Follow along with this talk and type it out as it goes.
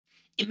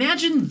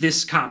Imagine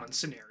this common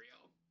scenario.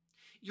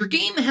 Your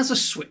game has a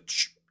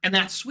switch, and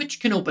that switch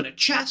can open a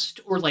chest,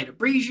 or light a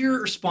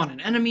brazier, or spawn an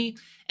enemy,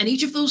 and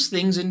each of those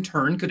things in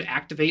turn could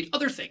activate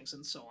other things,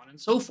 and so on and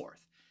so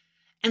forth.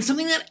 And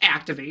something that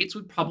activates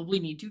would probably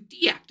need to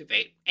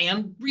deactivate,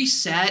 and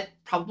reset,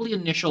 probably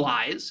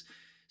initialize.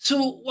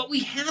 So what we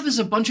have is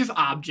a bunch of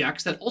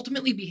objects that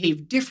ultimately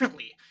behave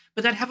differently,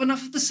 but that have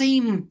enough of the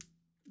same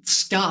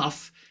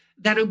stuff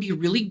that it would be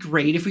really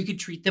great if we could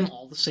treat them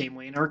all the same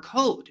way in our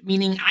code.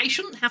 Meaning, I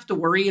shouldn't have to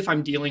worry if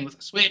I'm dealing with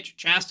a switch, a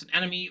chest, an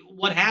enemy,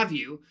 what have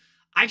you.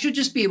 I should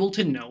just be able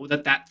to know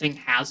that that thing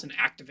has an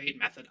activate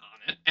method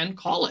on it and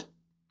call it.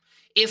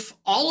 If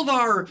all of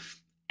our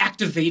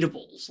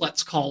activatables,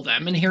 let's call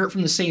them, inherit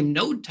from the same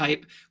node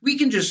type, we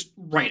can just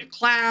write a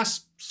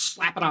class,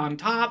 slap it on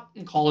top,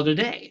 and call it a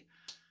day.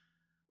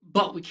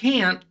 But we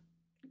can't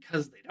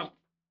because they don't.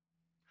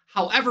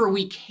 However,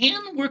 we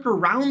can work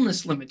around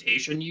this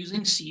limitation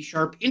using C#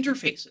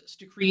 interfaces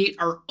to create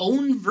our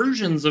own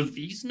versions of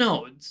these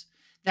nodes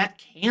that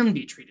can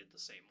be treated the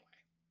same way.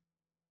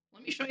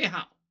 Let me show you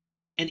how.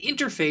 An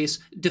interface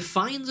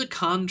defines a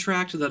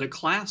contract that a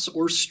class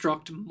or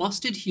struct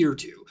must adhere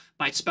to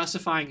by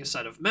specifying a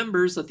set of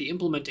members that the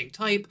implementing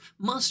type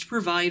must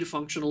provide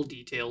functional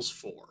details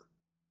for.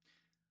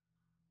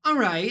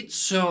 Alright,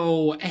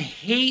 so I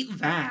hate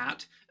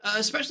that.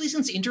 Especially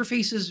since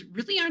interfaces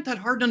really aren't that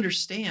hard to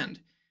understand.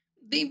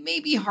 They may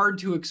be hard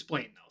to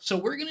explain though, so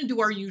we're going to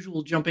do our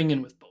usual jumping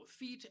in with both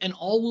feet, and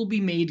all will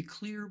be made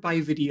clear by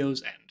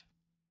video's end.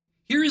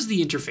 Here is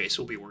the interface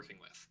we'll be working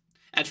with.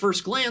 At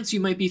first glance, you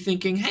might be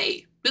thinking,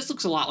 hey, this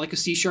looks a lot like a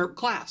C#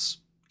 class.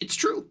 It's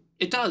true,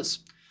 it does.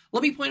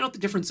 Let me point out the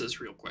differences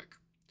real quick.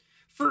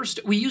 First,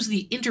 we use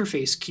the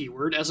interface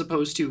keyword as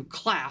opposed to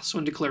class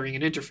when declaring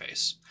an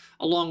interface.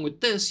 Along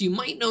with this, you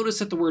might notice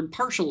that the word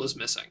partial is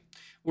missing.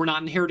 We're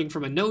not inheriting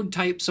from a node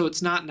type, so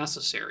it's not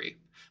necessary.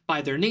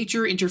 By their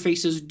nature,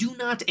 interfaces do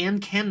not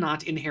and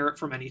cannot inherit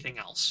from anything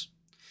else.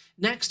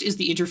 Next is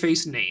the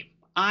interface name,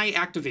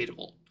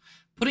 IActivatable.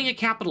 Putting a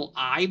capital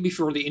I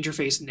before the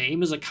interface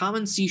name is a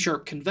common C#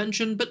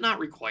 convention, but not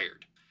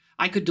required.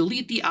 I could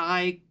delete the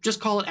I, just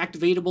call it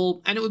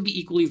activatable, and it would be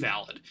equally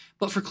valid,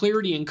 but for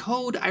clarity in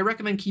code, I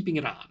recommend keeping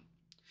it on.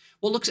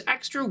 What looks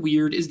extra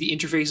weird is the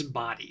interface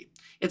body.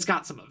 It's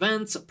got some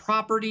events, a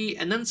property,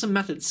 and then some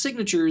method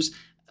signatures,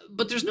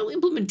 but there's no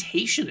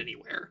implementation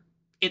anywhere.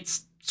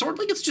 It's sort of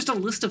like it's just a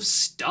list of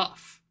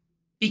stuff.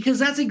 Because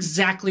that's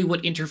exactly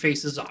what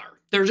interfaces are.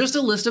 They're just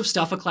a list of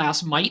stuff a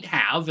class might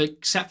have,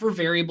 except for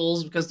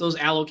variables, because those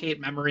allocate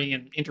memory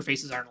and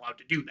interfaces aren't allowed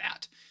to do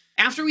that.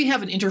 After we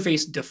have an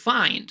interface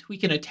defined, we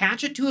can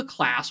attach it to a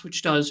class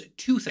which does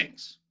two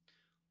things.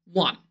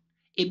 One,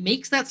 it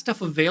makes that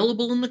stuff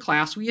available in the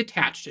class we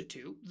attached it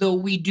to, though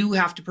we do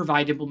have to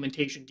provide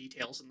implementation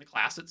details in the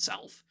class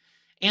itself.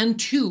 And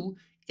two,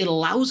 it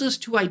allows us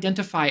to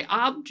identify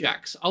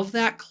objects of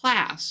that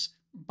class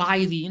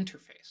by the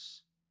interface.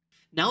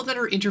 Now that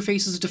our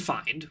interface is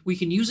defined, we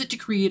can use it to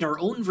create our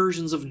own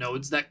versions of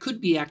nodes that could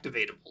be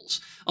activatables,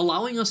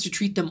 allowing us to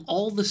treat them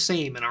all the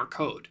same in our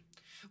code.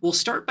 We'll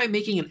start by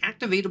making an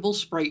activatable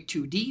sprite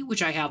 2D,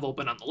 which I have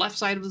open on the left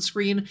side of the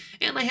screen,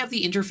 and I have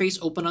the interface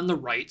open on the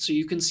right so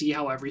you can see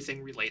how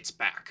everything relates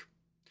back.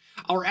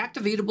 Our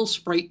activatable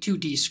sprite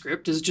 2D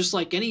script is just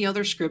like any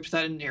other script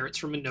that inherits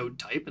from a node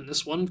type, and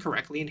this one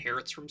correctly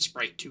inherits from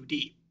sprite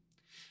 2D.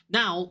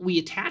 Now, we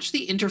attach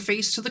the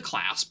interface to the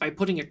class by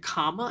putting a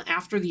comma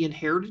after the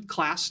inherited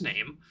class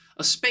name,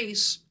 a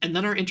space, and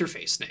then our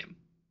interface name.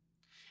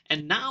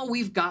 And now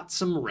we've got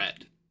some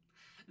red.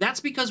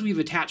 That's because we've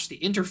attached the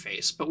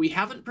interface, but we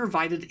haven't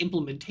provided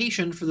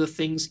implementation for the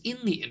things in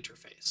the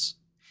interface.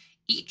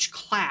 Each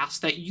class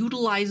that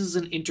utilizes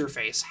an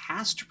interface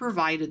has to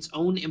provide its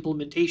own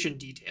implementation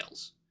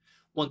details.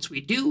 Once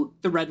we do,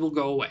 the red will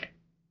go away.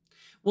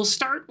 We'll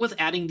start with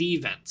adding the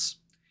events.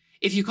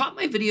 If you caught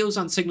my videos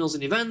on signals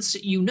and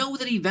events, you know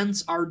that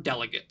events are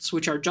delegates,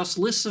 which are just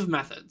lists of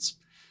methods.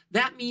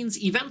 That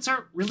means events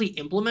aren't really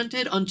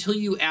implemented until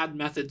you add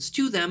methods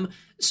to them,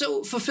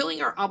 so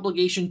fulfilling our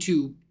obligation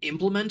to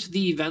implement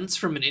the events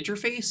from an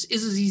interface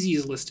is as easy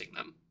as listing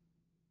them.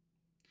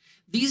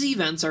 These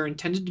events are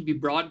intended to be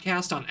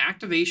broadcast on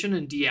activation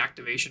and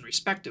deactivation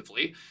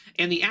respectively,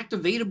 and the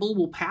activatable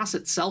will pass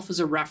itself as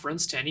a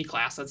reference to any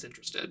class that's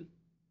interested.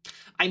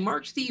 I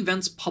marked the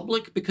events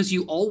public because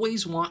you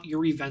always want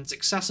your events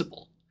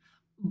accessible,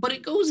 but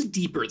it goes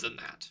deeper than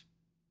that.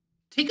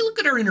 Take a look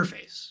at our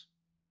interface.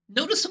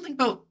 Notice something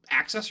about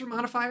accessor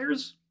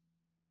modifiers?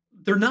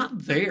 They're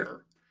not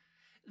there.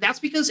 That's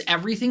because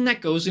everything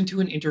that goes into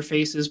an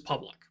interface is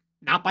public.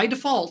 Not by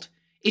default,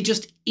 it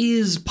just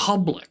is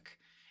public.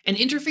 An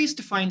interface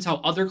defines how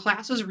other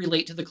classes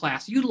relate to the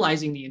class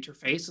utilizing the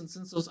interface, and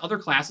since those other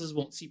classes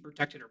won't see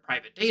protected or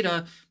private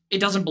data, it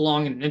doesn't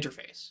belong in an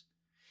interface.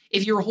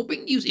 If you're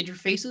hoping to use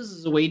interfaces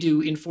as a way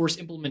to enforce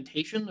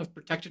implementation of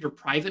protected or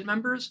private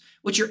members,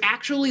 what you're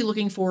actually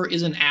looking for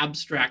is an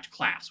abstract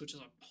class, which is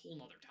a whole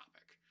nother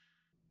topic.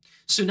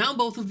 So now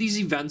both of these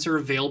events are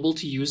available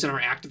to use in our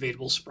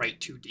activatable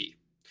sprite 2D.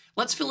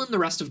 Let's fill in the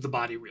rest of the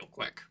body real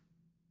quick.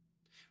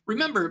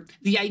 Remember,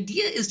 the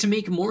idea is to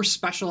make more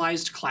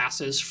specialized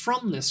classes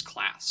from this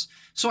class,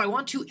 so I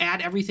want to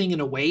add everything in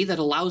a way that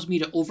allows me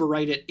to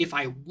overwrite it if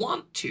I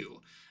want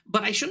to,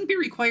 but I shouldn't be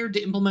required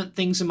to implement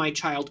things in my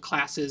child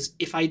classes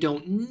if I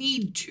don't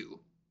need to.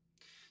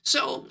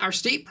 So our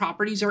state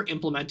properties are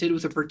implemented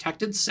with a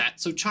protected set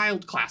so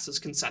child classes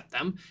can set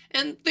them,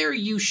 and their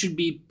use should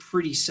be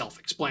pretty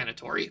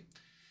self-explanatory.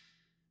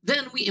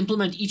 Then we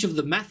implement each of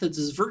the methods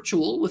as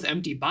virtual with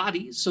empty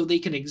bodies so they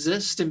can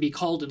exist and be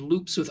called in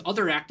loops with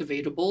other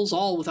activatables,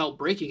 all without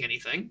breaking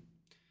anything.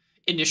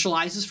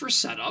 Initialize is for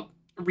setup,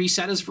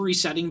 reset is for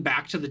resetting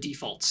back to the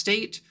default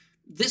state.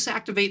 This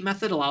activate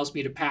method allows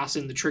me to pass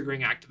in the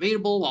triggering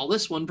activatable, while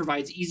this one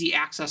provides easy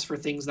access for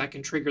things that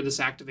can trigger this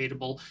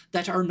activatable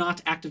that are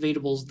not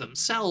activatables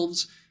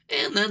themselves.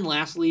 And then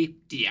lastly,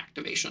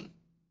 deactivation.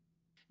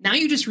 Now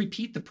you just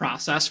repeat the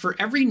process for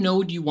every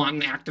node you want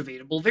an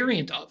activatable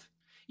variant of.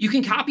 You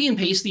can copy and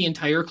paste the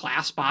entire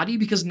class body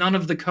because none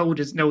of the code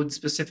is node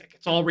specific.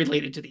 It's all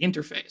related to the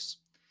interface.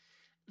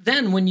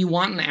 Then when you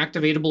want an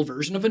activatable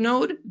version of a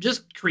node,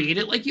 just create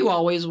it like you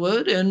always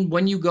would, and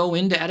when you go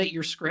in to edit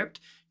your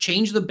script,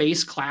 change the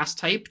base class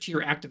type to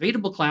your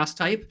activatable class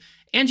type,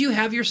 and you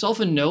have yourself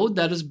a node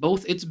that is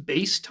both its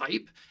base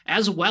type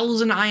as well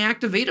as an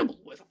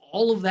IActivatable with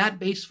all of that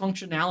base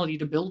functionality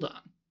to build on.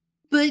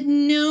 But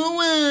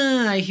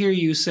Noah, I hear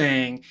you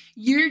saying,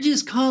 you're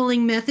just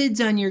calling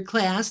methods on your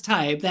class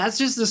type. That's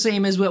just the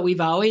same as what we've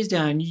always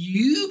done.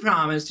 You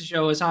promised to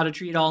show us how to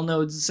treat all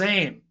nodes the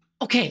same.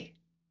 Okay.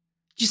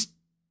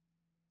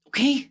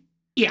 Okay?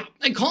 Yeah,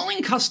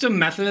 calling custom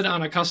method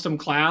on a custom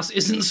class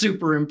isn't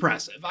super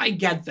impressive. I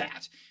get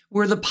that.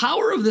 Where the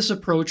power of this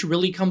approach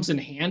really comes in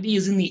handy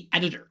is in the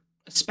editor,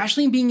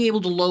 especially being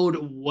able to load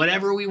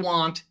whatever we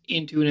want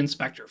into an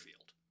inspector field.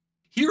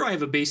 Here I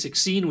have a basic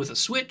scene with a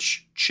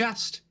switch,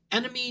 chest,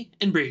 enemy,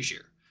 and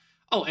brazier.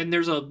 Oh, and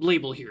there's a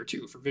label here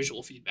too for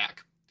visual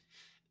feedback.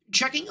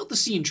 Checking out the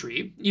scene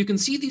tree, you can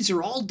see these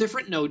are all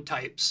different node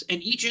types,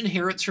 and each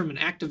inherits from an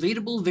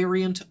activatable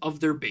variant of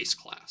their base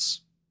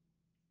class.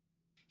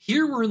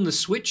 Here we're in the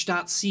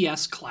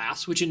switch.cs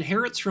class, which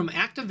inherits from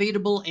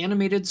Activatable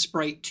Animated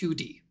Sprite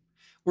 2D.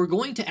 We're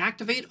going to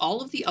activate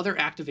all of the other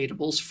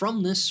activatables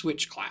from this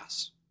switch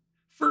class.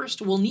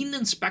 First, we'll need an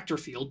inspector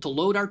field to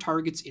load our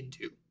targets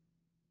into.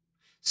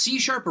 C#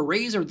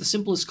 arrays are the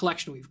simplest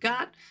collection we've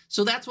got,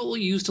 so that's what we'll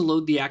use to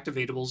load the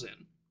activatables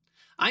in.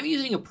 I'm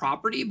using a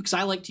property because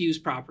I like to use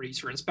properties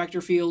for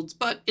inspector fields,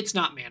 but it's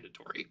not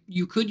mandatory.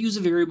 You could use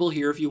a variable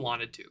here if you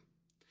wanted to.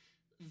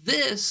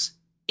 This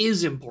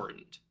is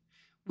important.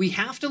 We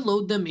have to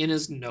load them in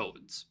as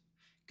nodes.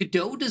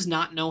 Godot does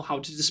not know how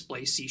to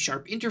display C#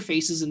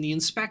 interfaces in the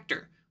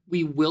inspector.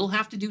 We will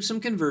have to do some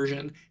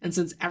conversion, and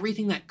since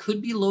everything that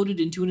could be loaded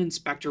into an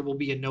inspector will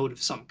be a node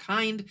of some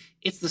kind,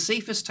 it's the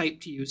safest type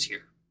to use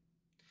here.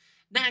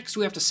 Next,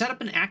 we have to set up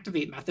an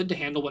activate method to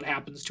handle what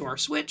happens to our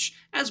switch,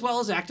 as well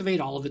as activate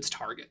all of its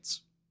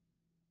targets.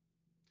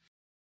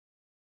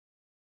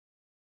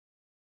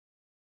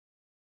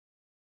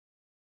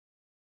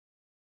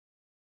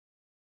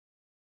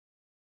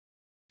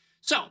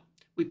 So,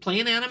 we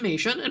play an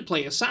animation and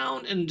play a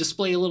sound and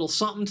display a little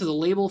something to the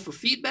label for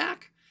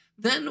feedback.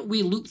 Then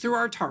we loop through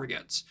our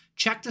targets,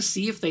 check to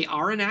see if they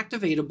are an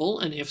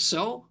activatable, and if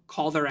so,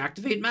 call their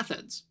activate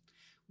methods.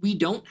 We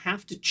don't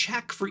have to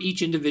check for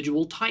each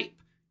individual type,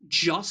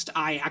 just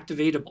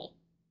IActivatable.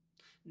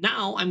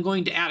 Now I'm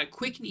going to add a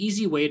quick and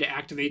easy way to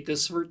activate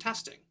this for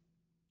testing.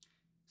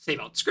 Save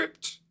out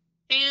script,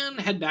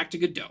 and head back to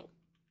Godot.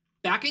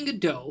 Back in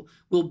Godot,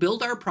 we'll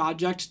build our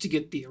project to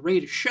get the array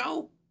to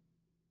show,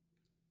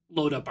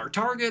 load up our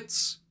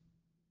targets,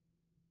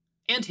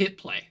 and hit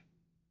play.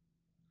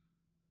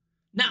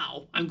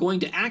 Now, I'm going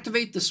to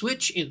activate the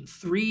switch in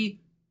 3,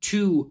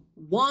 2,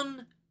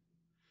 1,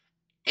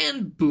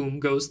 and boom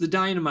goes the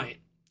dynamite.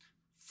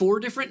 4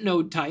 different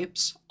node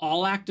types,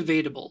 all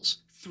activatables,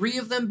 3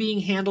 of them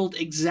being handled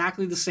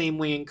exactly the same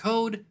way in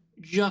code,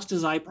 just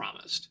as I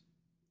promised.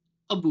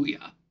 A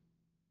booyah.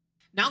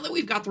 Now that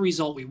we've got the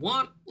result we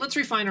want, let's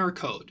refine our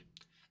code.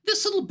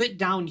 This little bit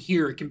down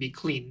here can be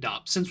cleaned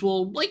up, since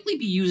we'll likely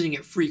be using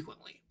it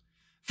frequently.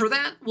 For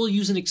that, we'll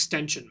use an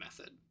extension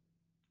method.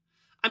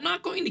 I'm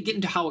not going to get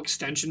into how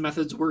extension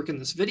methods work in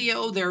this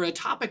video, they're a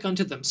topic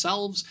unto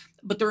themselves,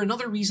 but they're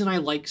another reason I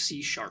like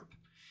C#.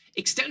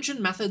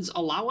 Extension methods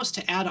allow us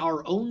to add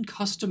our own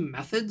custom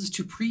methods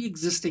to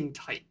pre-existing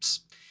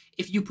types.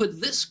 If you put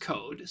this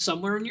code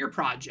somewhere in your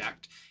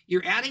project,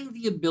 you're adding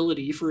the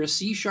ability for a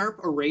C#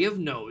 array of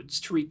nodes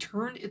to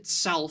return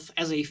itself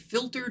as a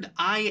filtered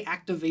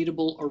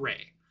IActivatable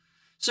array.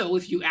 So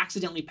if you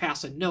accidentally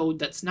pass a node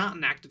that's not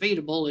an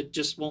activatable, it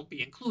just won't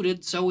be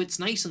included, so it's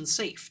nice and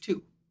safe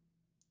too.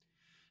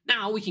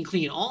 Now we can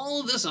clean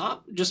all of this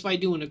up just by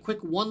doing a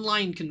quick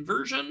one-line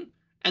conversion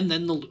and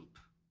then the loop.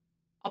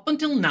 Up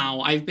until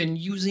now, I've been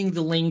using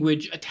the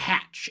language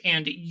attach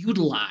and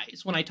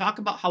utilize when I talk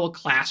about how a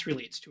class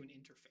relates to an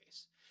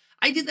interface.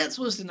 I did that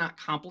so as to not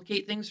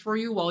complicate things for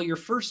you while you're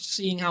first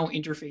seeing how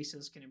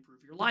interfaces can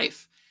improve your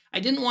life. I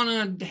didn't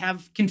want to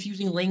have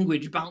confusing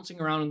language bouncing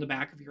around in the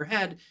back of your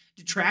head,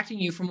 detracting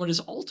you from what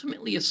is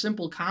ultimately a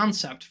simple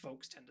concept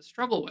folks tend to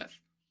struggle with.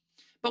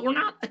 But we're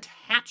not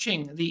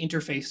attaching the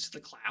interface to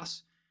the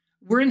class,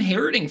 we're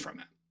inheriting from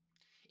it.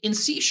 In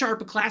C#, a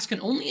class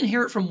can only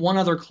inherit from one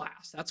other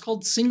class. That's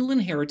called single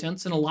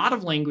inheritance, and a lot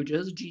of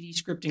languages,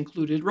 GDScript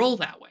included, roll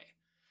that way.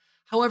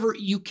 However,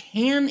 you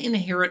can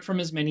inherit from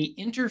as many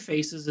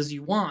interfaces as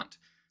you want.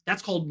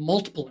 That's called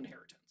multiple inheritance.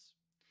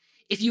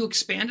 If you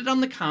expanded on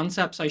the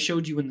concepts I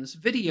showed you in this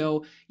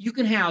video, you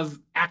can have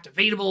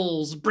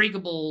activatables,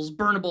 breakables,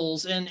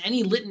 burnables, and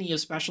any litany of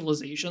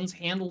specializations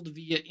handled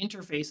via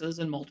interfaces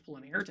and multiple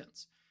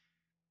inheritance.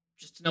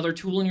 Just another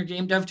tool in your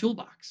game dev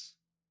toolbox.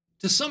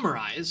 To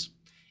summarize,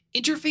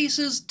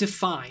 interfaces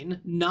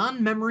define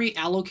non-memory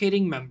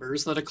allocating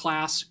members that a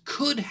class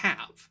could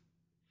have.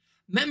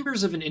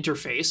 Members of an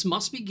interface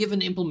must be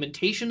given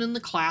implementation in the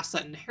class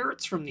that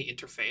inherits from the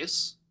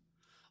interface.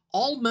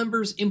 All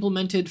members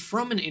implemented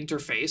from an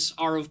interface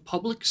are of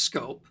public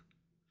scope.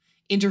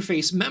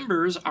 Interface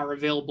members are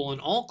available in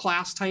all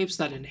class types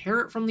that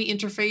inherit from the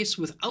interface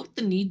without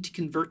the need to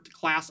convert the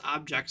class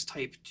objects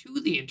type to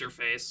the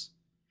interface.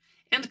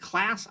 And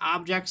class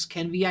objects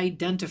can be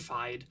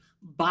identified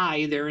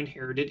by their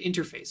inherited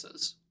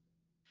interfaces.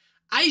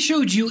 I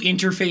showed you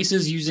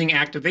interfaces using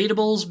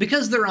activatables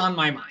because they're on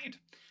my mind.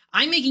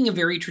 I'm making a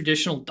very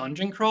traditional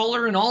dungeon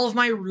crawler, and all of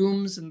my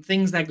rooms and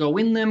things that go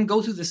in them go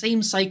through the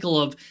same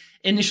cycle of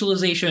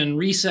initialization,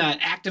 reset,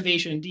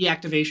 activation,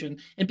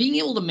 deactivation, and being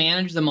able to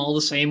manage them all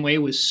the same way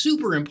was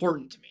super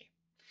important to me.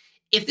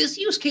 If this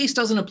use case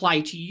doesn't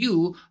apply to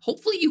you,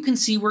 hopefully you can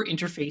see where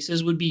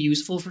interfaces would be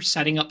useful for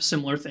setting up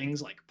similar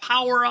things like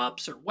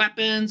power-ups or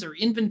weapons or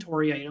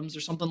inventory items or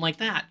something like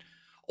that,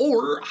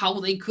 or how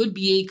they could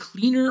be a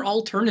cleaner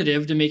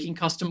alternative to making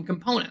custom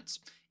components,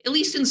 at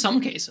least in some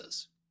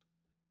cases.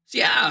 So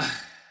yeah,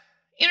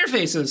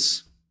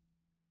 interfaces.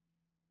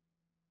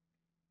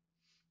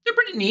 They're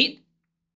pretty neat.